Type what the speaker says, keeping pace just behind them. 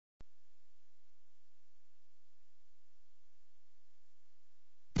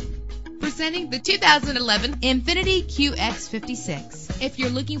Presenting the 2011 Infiniti QX56. If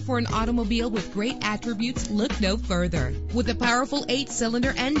you're looking for an automobile with great attributes, look no further. With a powerful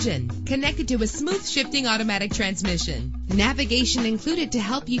 8-cylinder engine connected to a smooth shifting automatic transmission. Navigation included to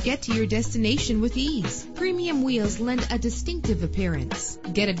help you get to your destination with ease. Premium wheels lend a distinctive appearance.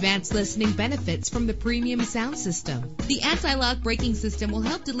 Get advanced listening benefits from the premium sound system. The anti-lock braking system will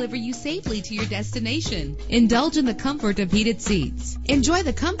help deliver you safely to your destination. Indulge in the comfort of heated seats. Enjoy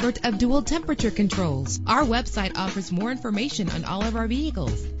the comfort of dual temperature controls. Our website offers more information on all of our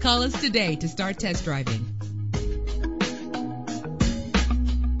vehicles. Call us today to start test driving.